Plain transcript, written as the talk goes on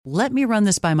"Let me run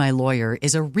this by my lawyer"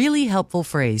 is a really helpful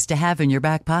phrase to have in your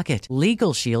back pocket.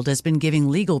 Legal Shield has been giving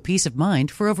legal peace of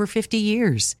mind for over 50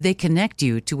 years. They connect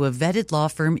you to a vetted law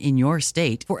firm in your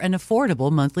state for an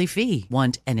affordable monthly fee.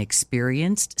 Want an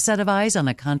experienced set of eyes on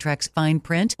a contract's fine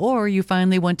print? Or you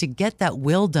finally want to get that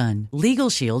will done?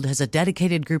 Legal Shield has a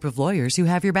dedicated group of lawyers who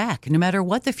have your back, no matter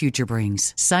what the future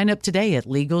brings. Sign up today at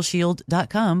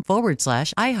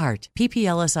LegalShield.com/iHeart.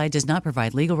 PPLSI does not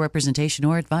provide legal representation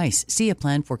or advice. See a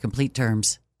plan for complete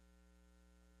terms.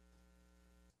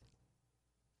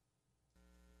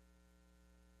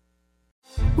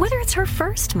 Whether it's her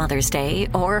first Mother's Day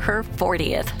or her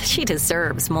 40th, she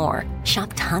deserves more.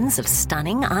 Shop tons of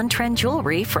stunning on-trend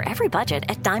jewelry for every budget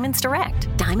at Diamonds Direct.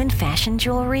 Diamond fashion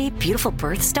jewelry, beautiful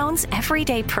birthstones,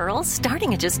 everyday pearls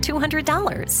starting at just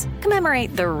 $200.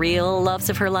 Commemorate the real loves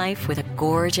of her life with a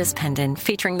gorgeous pendant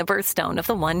featuring the birthstone of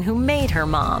the one who made her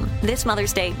mom. This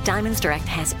Mother's Day, Diamonds Direct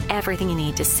has everything you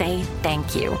need to say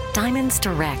thank you. Diamonds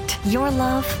Direct. Your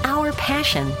love, our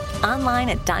passion. Online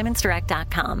at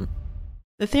diamondsdirect.com.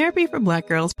 The Therapy for Black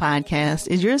Girls podcast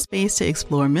is your space to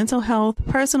explore mental health,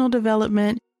 personal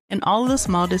development, and all of the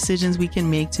small decisions we can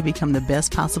make to become the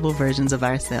best possible versions of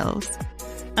ourselves.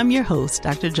 I'm your host,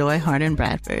 Dr. Joy Harden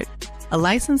Bradford, a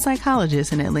licensed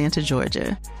psychologist in Atlanta,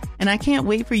 Georgia, and I can't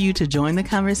wait for you to join the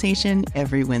conversation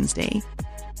every Wednesday.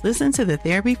 Listen to the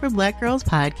Therapy for Black Girls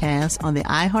podcast on the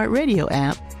iHeartRadio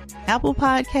app, Apple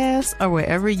Podcasts, or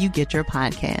wherever you get your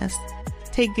podcasts.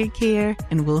 Take good care,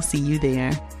 and we'll see you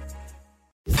there.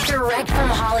 Direct from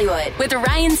Hollywood with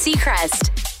Ryan Seacrest.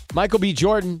 Michael B.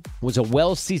 Jordan was a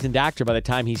well-seasoned actor by the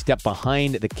time he stepped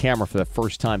behind the camera for the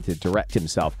first time to direct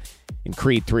himself in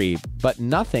Creed 3. But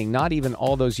nothing, not even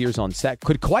all those years on set,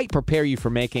 could quite prepare you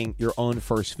for making your own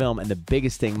first film. And the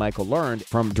biggest thing Michael learned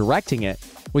from directing it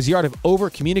was the art of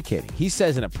over-communicating. He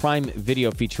says in a Prime Video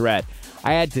featurette,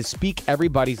 "I had to speak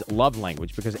everybody's love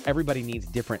language because everybody needs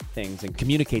different things and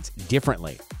communicates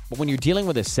differently. But when you're dealing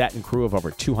with a set and crew of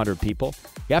over 200 people,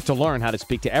 you have to learn how to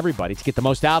speak to everybody to get the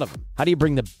most out of them. How do you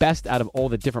bring the best out of all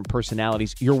the different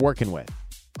personalities you're working with?"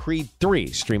 Creed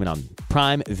 3, streaming on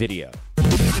Prime Video.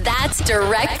 That's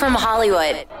Direct from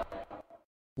Hollywood.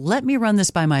 "Let me run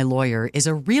this by my lawyer" is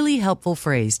a really helpful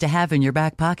phrase to have in your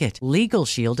back pocket. Legal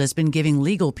Shield has been giving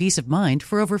legal peace of mind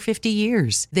for over 50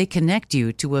 years. They connect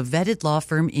you to a vetted law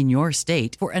firm in your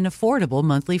state for an affordable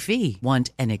monthly fee. Want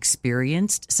an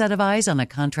experienced set of eyes on a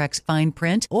contract's fine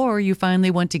print? Or you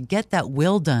finally want to get that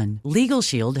will done? Legal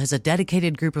Shield has a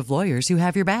dedicated group of lawyers who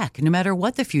have your back, no matter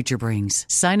what the future brings.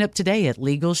 Sign up today at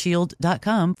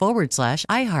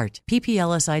LegalShield.com/iHeart.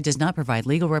 PPLSI does not provide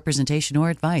legal representation or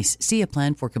advice. See a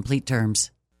plan for complete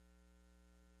terms.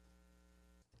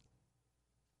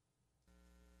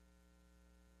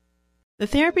 The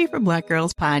Therapy for Black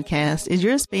Girls podcast is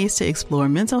your space to explore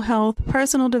mental health,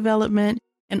 personal development,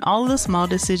 and all of the small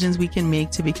decisions we can make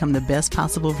to become the best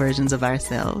possible versions of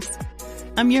ourselves.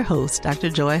 I'm your host, Dr.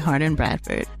 Joy Harden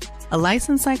Bradford, a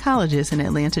licensed psychologist in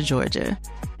Atlanta, Georgia,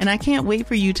 and I can't wait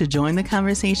for you to join the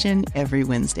conversation every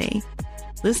Wednesday.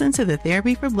 Listen to the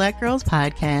Therapy for Black Girls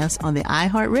podcast on the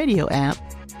iHeartRadio app,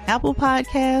 Apple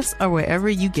Podcasts, or wherever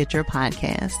you get your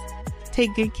podcasts.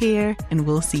 Take good care, and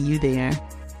we'll see you there.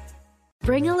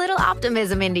 Bring a little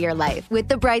optimism into your life with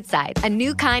The Bright Side, a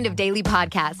new kind of daily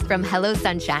podcast from Hello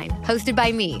Sunshine, hosted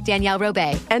by me, Danielle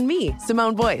Robay. And me,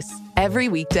 Simone Boyce. Every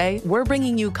weekday, we're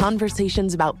bringing you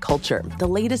conversations about culture, the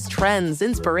latest trends,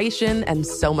 inspiration, and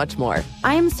so much more.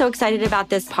 I am so excited about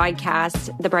this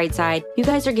podcast, The Bright Side. You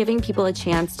guys are giving people a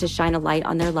chance to shine a light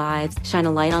on their lives, shine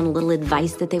a light on a little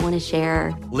advice that they want to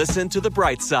share. Listen to The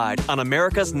Bright Side on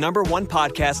America's #1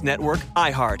 podcast network,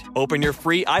 iHeart. Open your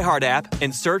free iHeart app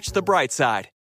and search The Bright Side.